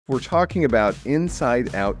We're talking about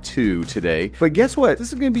Inside Out 2 today. But guess what?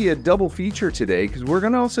 This is going to be a double feature today because we're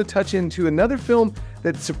going to also touch into another film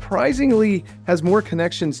that surprisingly has more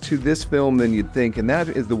connections to this film than you'd think, and that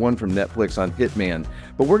is the one from Netflix on Hitman.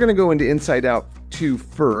 But we're going to go into Inside Out 2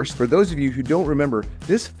 first. For those of you who don't remember,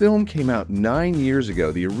 this film came out 9 years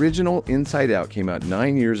ago. The original Inside Out came out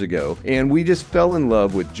 9 years ago, and we just fell in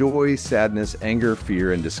love with joy, sadness, anger,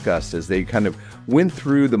 fear, and disgust as they kind of went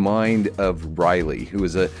through the mind of Riley, who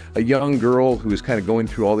is a young girl who is kind of going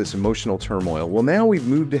through all this emotional turmoil. Well, now we've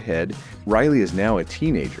moved ahead. Riley is now a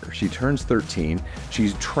teenager. She turns 13.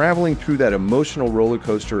 She's traveling through that emotional roller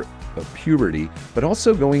coaster of puberty, but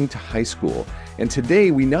also going to high school. And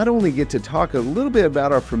today we not only get to talk a little bit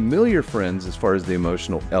about our familiar friends as far as the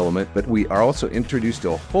emotional element, but we are also introduced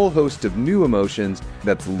to a whole host of new emotions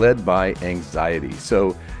that's led by anxiety.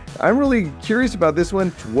 So I'm really curious about this one.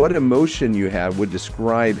 What emotion you have would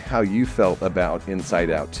describe how you felt about Inside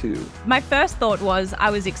Out 2. My first thought was I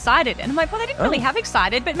was excited. And I'm like, well, I didn't really have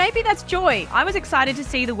excited, but maybe that's joy. I was excited to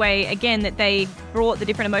see the way, again, that they brought the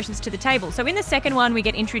different emotions to the table. So in the second one, we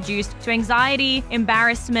get introduced to anxiety,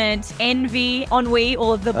 embarrassment, envy, ennui,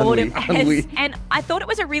 all of the boredom. And I thought it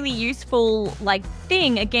was a really useful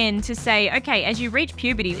thing, again, to say, okay, as you reach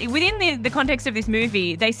puberty, within the context of this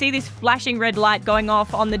movie, they see this flashing red light going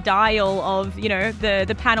off on the dial of,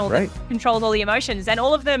 the panel that controls all the emotions, and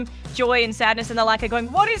all of them, joy and sadness and the like, are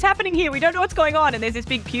going, what is happening here? We don't know what's going on. And there's this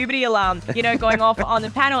big puberty alarm, going off on the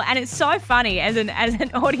panel. And it's so funny as an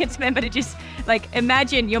audience member to just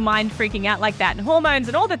imagine your mind freaking out like that, and hormones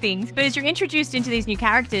and all the things. But as you're introduced into these new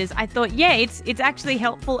characters, I thought, it's actually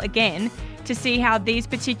helpful again to see how these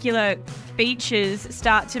particular features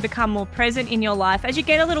start to become more present in your life as you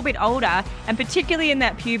get a little bit older, and particularly in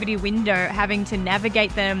that puberty window, having to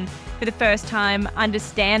navigate them for the first time,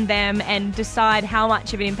 understand them, and decide how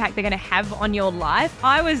much of an impact they're going to have on your life.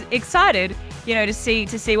 I was excited, to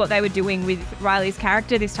see what they were doing with Riley's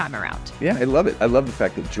character this time around. Yeah, I love it. I love the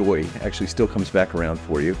fact that joy actually still comes back around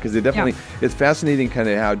for you, because it definitely, it's fascinating kind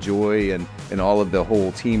of how joy and all of the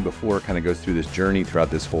whole team before kind of goes through this journey throughout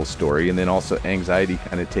this whole story, and then also anxiety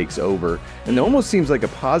kind of takes over, and it almost seems like a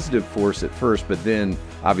positive force at first, but then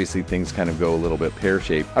obviously things kind of go a little bit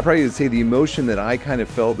pear-shaped. I probably would say the emotion that I kind of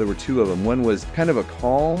felt, there were two of them. One was kind of a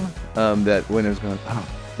calm, that when I was going,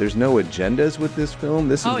 there's no agendas with this film.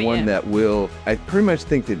 This is one that I pretty much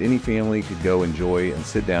think that any family could go enjoy and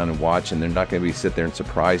sit down and watch, and they're not going to be sit there and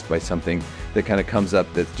surprised by something that kind of comes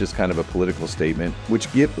up that's just kind of a political statement, which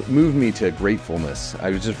moved me to gratefulness. I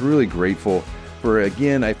was just really grateful for,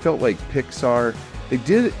 again, I felt like PIXAR,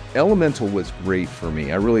 Elemental was great for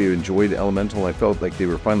me. I really enjoyed Elemental. I felt like they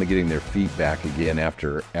were finally getting their feet back again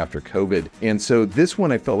after COVID. And so this one,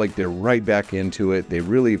 I felt like they're right back into it. They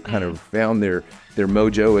really kind of found their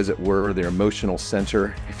mojo, as it were, their emotional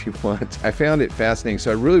center, if you want. I found it fascinating.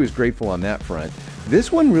 So I really was grateful on that front.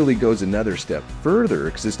 This one really goes another step further,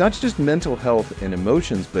 because it's not just mental health and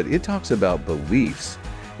emotions, but it talks about beliefs.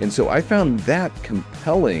 And so I found that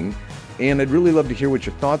compelling. And I'd really love to hear what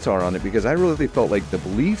your thoughts are on it, because I really felt like the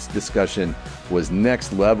beliefs discussion was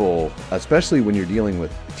next level, especially when you're dealing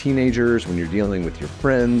with teenagers, when you're dealing with your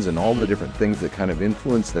friends and all the different things that kind of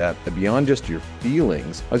influence that beyond just your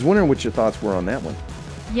feelings. I was wondering what your thoughts were on that one.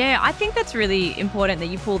 Yeah, I think that's really important that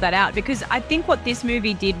you pull that out, because I think what this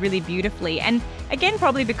movie did really beautifully, and again,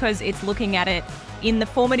 probably because it's looking at it in the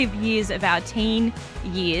formative years of our teen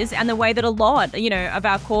years, and the way that a lot, of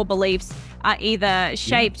our core beliefs are either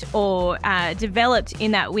shaped or developed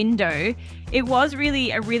in that window. It was really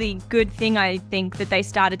a really good thing, I think, that they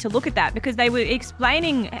started to look at that, because they were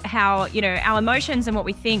explaining how, our emotions and what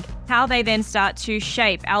we think, how they then start to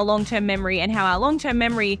shape our long-term memory, and how our long-term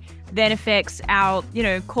memory then affects our,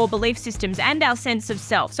 core belief systems and our sense of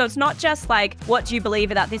self. So it's not just what do you believe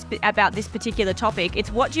about this particular topic,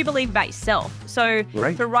 it's what do you believe about yourself. So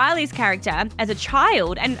for Riley's character as a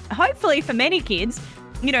child, and hopefully for many kids,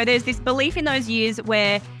 there's this belief in those years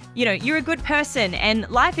where, you're a good person and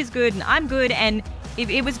life is good and I'm good. And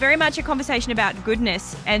it was very much a conversation about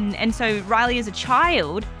goodness. And so Riley as a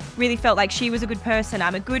child really felt like she was a good person.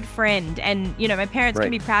 I'm a good friend. And, my parents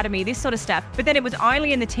can be proud of me, this sort of stuff. But then it was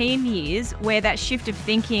only in the teen years where that shift of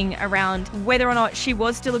thinking around whether or not she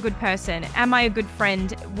was still a good person. Am I a good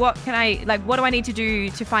friend? What do I need to do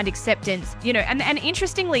to find acceptance? And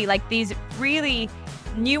interestingly, these really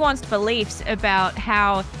nuanced beliefs about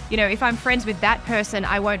how, if I'm friends with that person,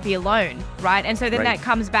 I won't be alone, right? And so then that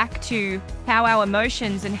comes back to how our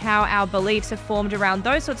emotions and how our beliefs are formed around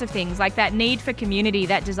those sorts of things, like that need for community,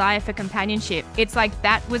 that desire for companionship. It's like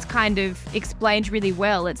that was kind of explained really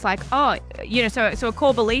well. It's like, so a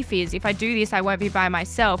core belief is if I do this, I won't be by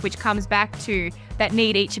myself, which comes back to that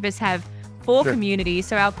need each of us have for community,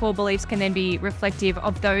 so our core beliefs can then be reflective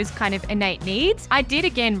of those kind of innate needs. I did,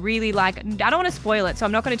 again, really like, I don't want to spoil it, so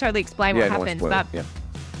I'm not going to totally explain what happens, but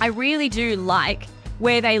I really do like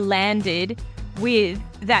where they landed with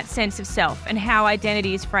that sense of self and how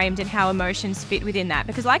identity is framed and how emotions fit within that.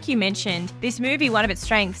 Because like you mentioned, this movie, one of its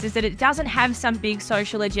strengths is that it doesn't have some big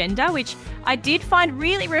social agenda, which I did find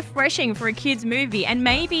really refreshing for a kid's movie. And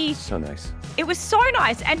maybe... So nice. It was so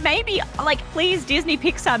nice. And maybe, like, please, Disney,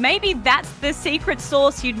 Pixar, maybe that's the secret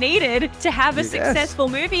sauce you needed to have a successful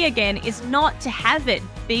movie again, is not to have it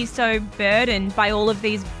be so burdened by all of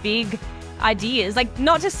these big ideas. Like,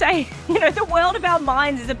 not to say, you know, the world of our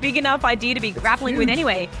minds is a big enough idea to be grappling with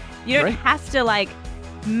anyway. You don't have to, like,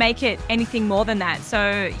 make it anything more than that.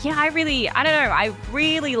 So, yeah, I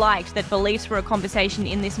really liked that beliefs were a conversation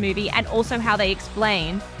in this movie, and also how they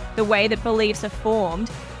explain the way that beliefs are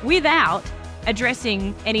formed without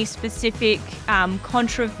addressing any specific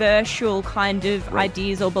controversial kind of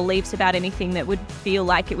ideas or beliefs about anything that would feel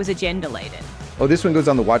like it was agenda-laden. Oh, this one goes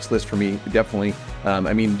on the watch list for me, definitely.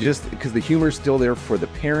 I mean, just because the humor is still there for the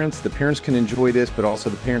parents. The parents can enjoy this, but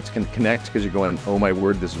also the parents can connect because you're going, oh my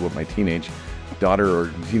word, this is what my teenage daughter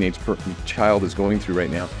or teenage child is going through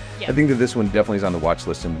right now. Yeah. I think that this one definitely is on the watch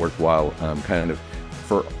list and worthwhile, kind of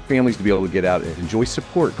for families to be able to get out and enjoy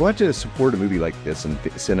support. Go out to support a movie like this in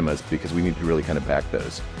cinemas, because we need to really kind of back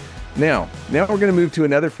those. Now we're going to move to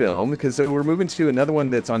another film, because we're moving to another one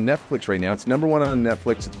that's on Netflix right now. It's #1 on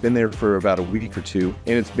Netflix. It's been there for about a week or two,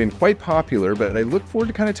 and it's been quite popular, but I look forward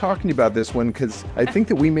to kind of talking about this one, because I think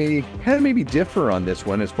that we may kind of maybe differ on this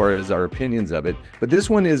one as far as our opinions of it. But this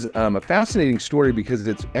one is a fascinating story, because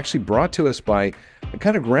it's actually brought to us by a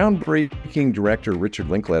kind of groundbreaking director, Richard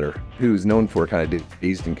Linklater, who's known for kind of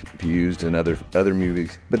Dazed and Confused and other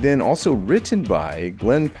movies, but then also written by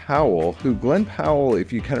Glenn Powell,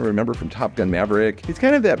 if you kind of remember from Top Gun Maverick, he's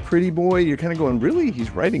kind of that pretty boy. You're kind of going, really?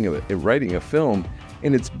 He's writing a film.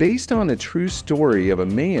 And it's based on a true story of a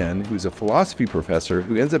man who's a philosophy professor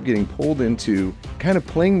who ends up getting pulled into kind of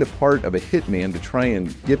playing the part of a hitman to try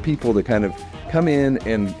and get people to kind of come in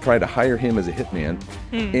and try to hire him as a hitman.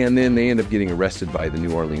 And then they end up getting arrested by the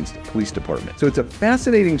New Orleans Police Department. So it's a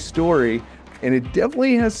fascinating story, and it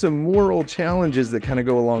definitely has some moral challenges that kind of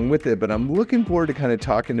go along with it. But I'm looking forward to kind of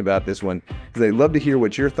talking about this one, because I'd love to hear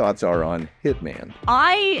what your thoughts are on Hitman.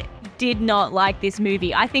 I did not like this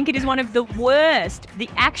movie. I think it is one of the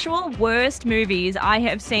actual worst movies I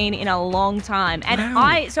have seen in a long time. And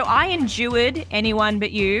I endured Anyone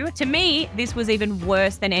But You. To me, this was even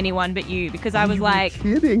worse than Anyone But You, because I was like,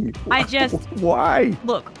 kidding. Why?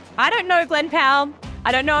 Look, I don't know Glenn Powell.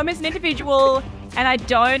 I don't know him as an individual. And I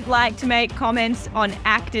don't like to make comments on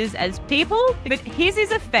actors as people, but his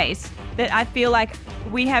is a face that I feel like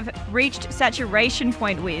we have reached saturation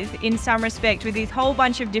point with, in some respect, with this whole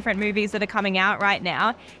bunch of different movies that are coming out right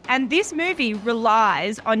now. And this movie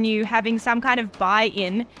relies on you having some kind of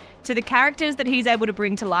buy-in to the characters that he's able to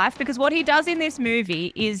bring to life, because what he does in this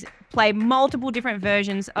movie is play multiple different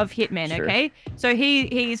versions of Hitman, okay? So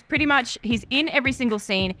he's in every single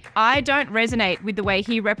scene. I don't resonate with the way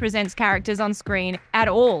he represents characters on screen at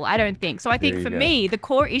all, I don't think. So I think for me, the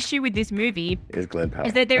core issue with this movie is Glenn Powell.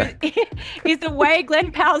 Is that there is the way Glenn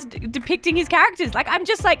Powell's depicting his characters. Like, I'm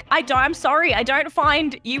just like, I'm sorry, I don't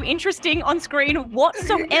find you interesting on screen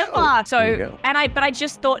whatsoever. So, but I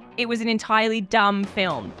just thought it was an entirely dumb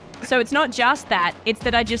film. So it's not just that, it's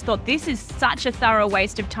that I just thought this is such a thorough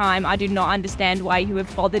waste of time. I do not understand why you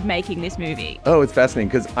have bothered making this movie. Oh, it's fascinating,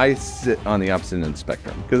 because I sit on the opposite end of the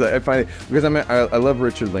spectrum. Because I love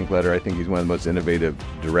Richard Linklater. I think he's one of the most innovative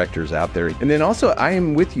directors out there. And then also, I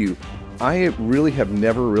am with you. I really have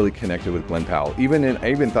never really connected with Glenn Powell.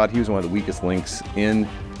 I even thought he was one of the weakest links in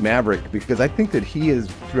Maverick, because I think that he has,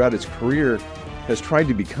 throughout his career, has tried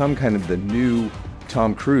to become kind of the new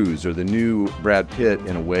Tom Cruise or the new Brad Pitt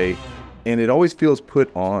in a way, and it always feels put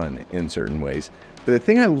on in certain ways. But the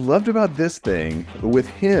thing I loved about this thing with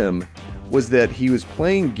him was that he was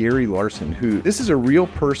playing Gary Larson, who, this is a real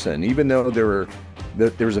person, even though there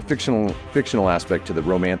was a fictional aspect to the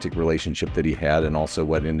romantic relationship that he had, and also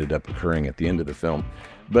what ended up occurring at the end of the film.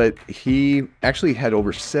 But he actually had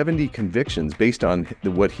over 70 convictions based on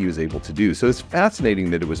what he was able to do. So it's fascinating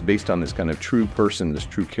that it was based on this kind of true person, this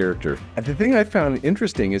true character. And the thing I found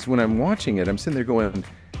interesting is when I'm watching it, I'm sitting there going,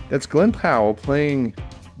 that's Glenn Powell playing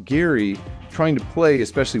Gary, trying to play,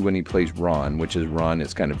 especially when he plays Ron, which is Ron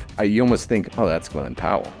is kind of, you almost think, oh, that's Glenn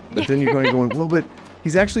Powell. But then you're going, well, but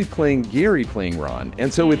he's actually playing Gary playing Ron.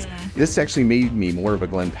 And so this actually made me more of a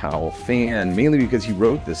Glenn Powell fan, mainly because he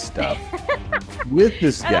wrote this stuff with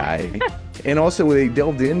this guy. And also they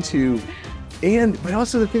delved into But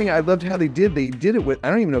also the thing I loved how they did it with, I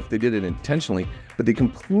don't even know if they did it intentionally, but they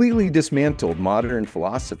completely dismantled modern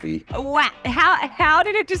philosophy. Wow. How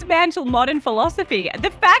did it dismantle modern philosophy?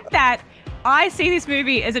 The fact that I see this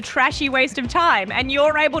movie as a trashy waste of time and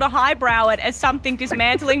you're able to highbrow it as something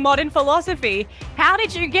dismantling modern philosophy. How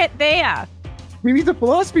did you get there? Maybe he's a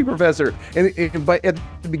philosophy professor. But at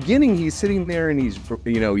the beginning, he's sitting there and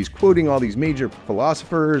he's quoting all these major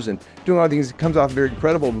philosophers and doing all these things. It comes off very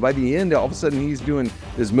credible. But by the end, all of a sudden, he's doing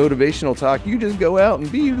this motivational talk. You just go out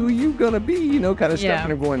and be who you gonna be, kind of stuff.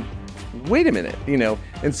 And I'm going, wait a minute,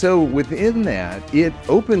 And so within that, it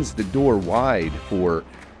opens the door wide for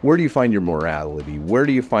where do you find your morality? Where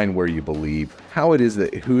do you find where you believe? Who it is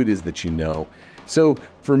that you know? So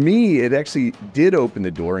for me, it actually did open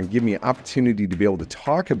the door and give me an opportunity to be able to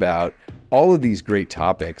talk about all of these great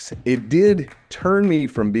topics. It did turn me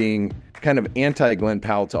from being kind of anti-Glenn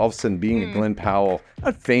Powell to all of a sudden being a Glenn Powell,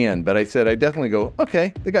 not fan, but I definitely go,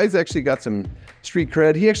 okay, the guy's actually got some street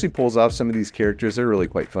cred. He actually pulls off some of these characters. They're really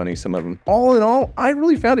quite funny, some of them. All in all, I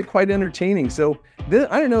really found it quite entertaining. So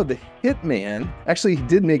I don't know, The Hitman actually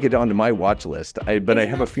did make it onto my watch list, but I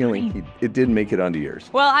have a feeling it did make it onto yours.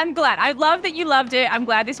 Well, I'm glad. I love that you loved it. I'm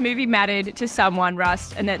glad this movie mattered to someone,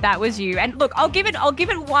 Russ, and that was you. And look, I'll give it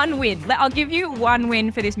one win. I'll give you one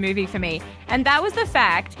win for this movie for me. And that was the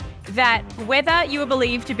fact that whether you were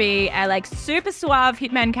believed to be a super suave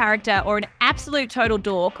hitman character or an absolute total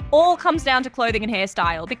dork, all comes down to clothing and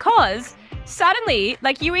hairstyle. Because suddenly,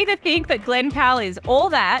 you either think that Glenn Powell is all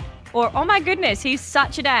that, or, oh my goodness, he's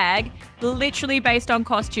such a dag, literally based on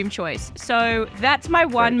costume choice. So that's my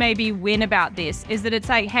one maybe win about this, is that it's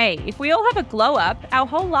hey, if we all have a glow up our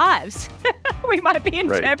whole lives, we might be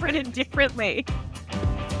interpreted differently.